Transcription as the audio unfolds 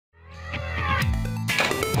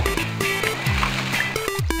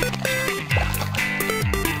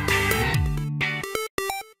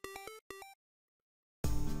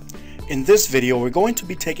In this video, we're going to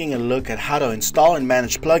be taking a look at how to install and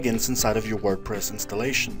manage plugins inside of your WordPress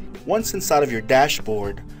installation. Once inside of your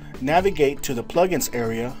dashboard, navigate to the plugins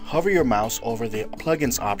area, hover your mouse over the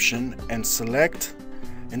plugins option and select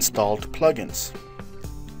installed plugins.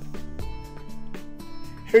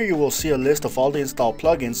 Here you will see a list of all the installed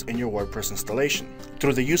plugins in your WordPress installation.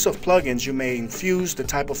 Through the use of plugins, you may infuse the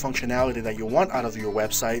type of functionality that you want out of your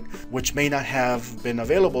website, which may not have been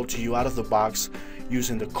available to you out of the box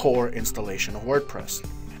using the core installation of WordPress.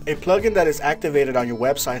 A plugin that is activated on your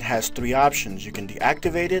website has three options. You can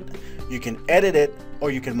deactivate it, you can edit it, or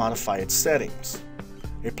you can modify its settings.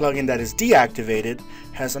 A plugin that is deactivated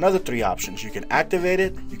has another three options. You can activate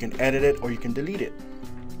it, you can edit it, or you can delete it.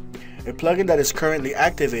 A plugin that is currently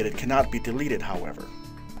activated cannot be deleted, however.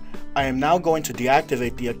 I am now going to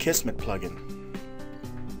deactivate the Akismet plugin.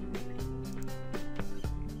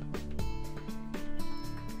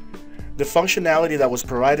 The functionality that was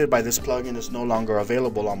provided by this plugin is no longer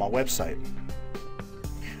available on my website.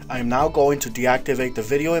 I am now going to deactivate the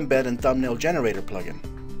Video Embed and Thumbnail Generator plugin.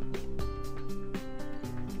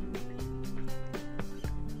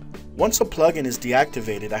 Once a plugin is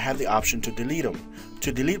deactivated, I have the option to delete them.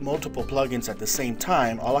 To delete multiple plugins at the same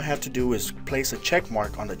time, all I have to do is place a check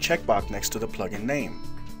mark on the checkbox next to the plugin name.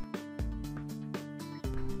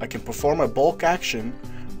 I can perform a bulk action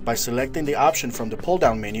by selecting the option from the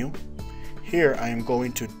pull-down menu. Here I am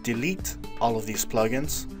going to delete all of these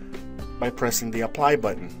plugins by pressing the apply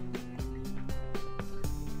button.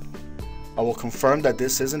 I will confirm that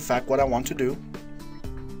this is in fact what I want to do.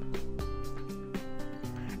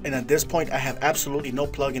 And at this point I have absolutely no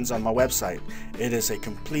plugins on my website. It is a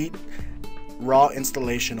complete raw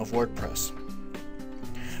installation of WordPress.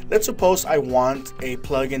 Let's suppose I want a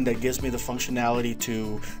plugin that gives me the functionality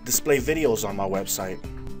to display videos on my website.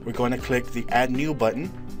 We're going to click the Add New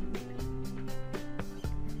button.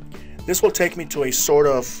 This will take me to a sort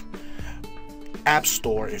of app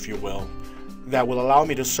store, if you will, that will allow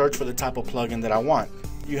me to search for the type of plugin that I want.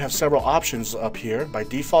 You have several options up here. By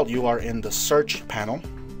default, you are in the search panel.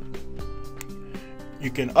 You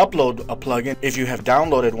can upload a plugin if you have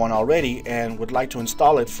downloaded one already and would like to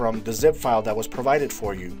install it from the zip file that was provided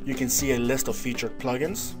for you. You can see a list of featured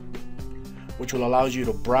plugins, which will allow you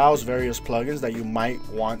to browse various plugins that you might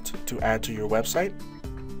want to add to your website.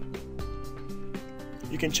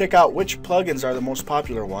 You can check out which plugins are the most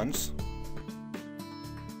popular ones.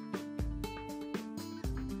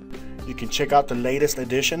 You can check out the latest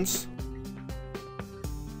additions.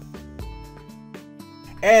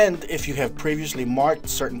 And if you have previously marked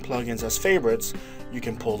certain plugins as favorites, you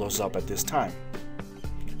can pull those up at this time.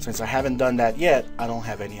 Since I haven't done that yet, I don't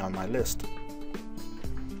have any on my list.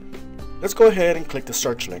 Let's go ahead and click the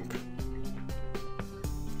search link.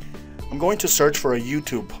 I'm going to search for a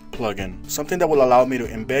YouTube plugin, something that will allow me to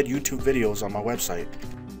embed YouTube videos on my website.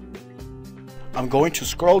 I'm going to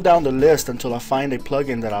scroll down the list until I find a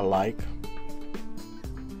plugin that I like.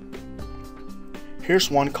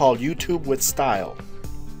 Here's one called YouTube with Style.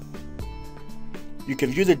 You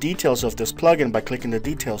can view the details of this plugin by clicking the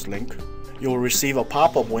details link. You will receive a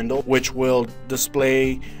pop-up window which will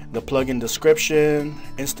display the plugin description,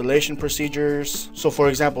 installation procedures. So for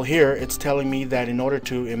example, here it's telling me that in order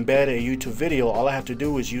to embed a YouTube video, all I have to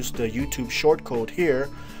do is use the YouTube shortcode here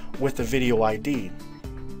with the video ID.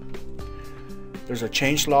 There's a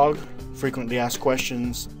changelog, frequently asked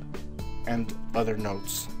questions, and other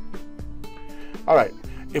notes. Alright,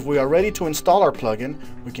 if we are ready to install our plugin,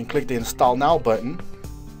 we can click the Install Now button.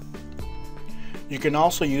 You can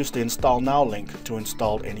also use the Install Now link to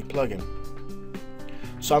install any plugin.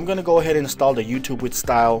 So I'm going to go ahead and install the YouTube with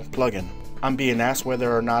Style plugin. I'm being asked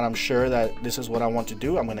whether or not I'm sure that this is what I want to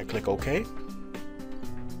do. I'm going to click OK.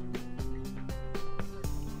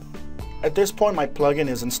 At this point, my plugin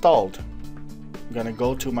is installed. I'm going to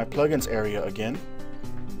go to my plugins area again.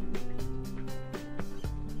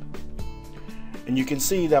 And you can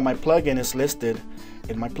see that my plugin is listed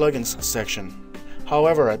in my plugins section.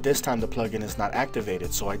 However, at this time the plugin is not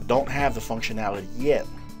activated, so I don't have the functionality yet.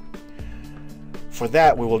 For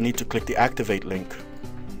that, we will need to click the Activate link.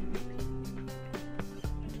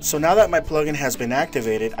 So now that my plugin has been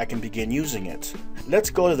activated, I can begin using it. Let's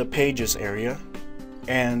go to the Pages area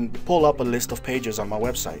and pull up a list of pages on my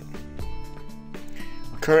website.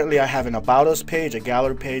 Currently I have an About Us page, a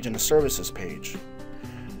Gallery page, and a Services page.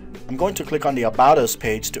 I'm going to click on the About Us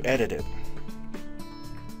page to edit it.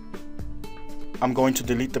 I'm going to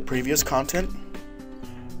delete the previous content,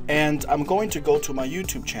 and I'm going to go to my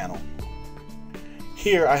YouTube channel.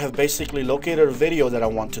 Here I have basically located a video that I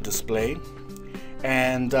want to display,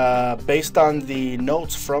 and based on the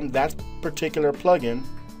notes from that particular plugin,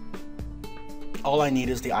 all I need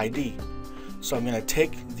is the ID. So I'm going to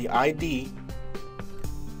take the ID,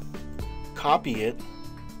 copy it,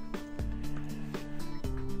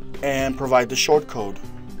 and provide the shortcode.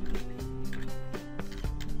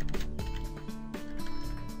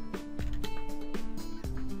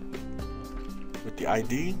 With the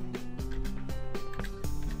ID.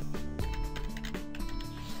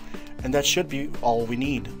 And that should be all we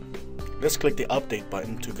need. Let's click the update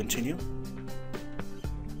button to continue.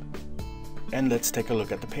 And let's take a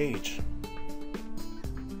look at the page.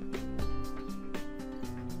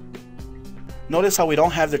 Notice how we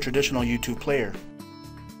don't have the traditional YouTube player.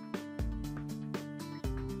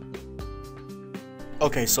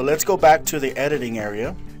 Okay, so let's go back to the editing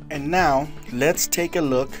area. And now let's take a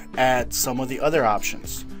look at some of the other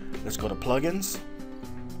options. Let's go to plugins.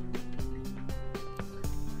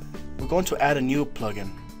 We're going to add a new plugin.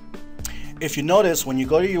 If you notice, when you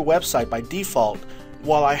go to your website, by default,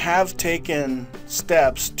 while I have taken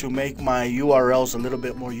steps to make my URLs a little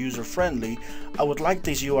bit more user-friendly, I would like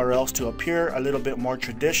these URLs to appear a little bit more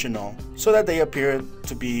traditional so that they appear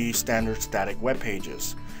to be standard static web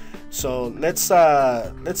pages. So let's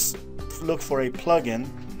look for a plugin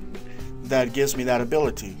that gives me that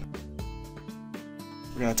ability.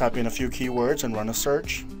 We're going to type in a few keywords and run a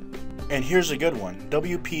search. And here's a good one,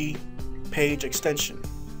 WP Page Extension.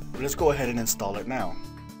 Let's go ahead and install it now.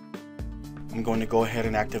 I'm going to go ahead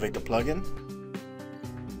and activate the plugin.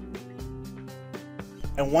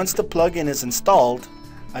 And once the plugin is installed,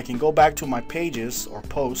 I can go back to my pages or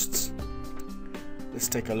posts. Let's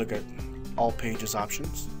take a look at all pages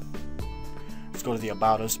options. Let's go to the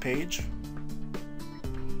About Us page.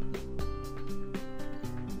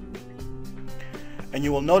 And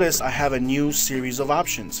you will notice I have a new series of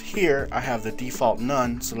options. Here I have the default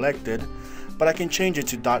none selected, but I can change it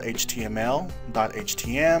to .html,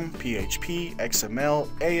 .htm, PHP, XML,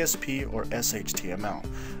 ASP, or SHTML.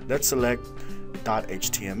 Let's select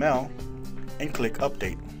 .html and click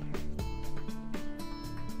Update.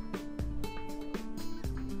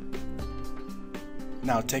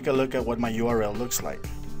 Now take a look at what my URL looks like.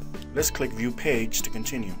 Let's click View Page to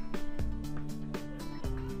continue.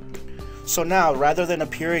 So now, rather than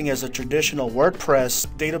appearing as a traditional WordPress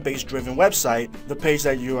database-driven website, the page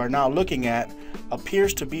that you are now looking at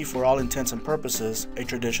appears to be, for all intents and purposes, a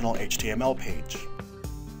traditional HTML page.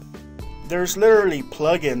 There's literally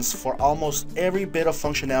plugins for almost every bit of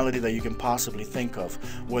functionality that you can possibly think of.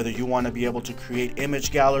 Whether you want to be able to create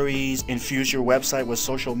image galleries, infuse your website with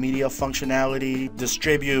social media functionality,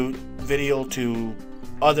 distribute video to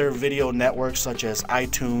other video networks such as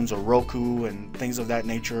iTunes or Roku and things of that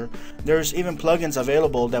nature. There's even plugins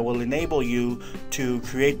available that will enable you to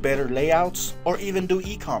create better layouts or even do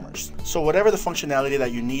e-commerce. So whatever the functionality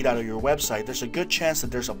that you need out of your website, there's a good chance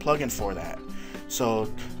that there's a plugin for that. So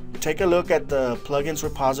take a look at the plugins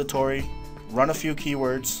repository, run a few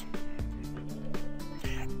keywords,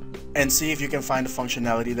 and see if you can find the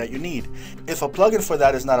functionality that you need. If a plugin for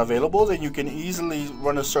that is not available, then you can easily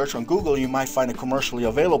run a search on Google. You might find a commercially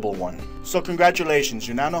available one. So congratulations,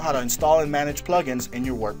 you now know how to install and manage plugins in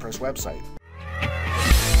your WordPress website.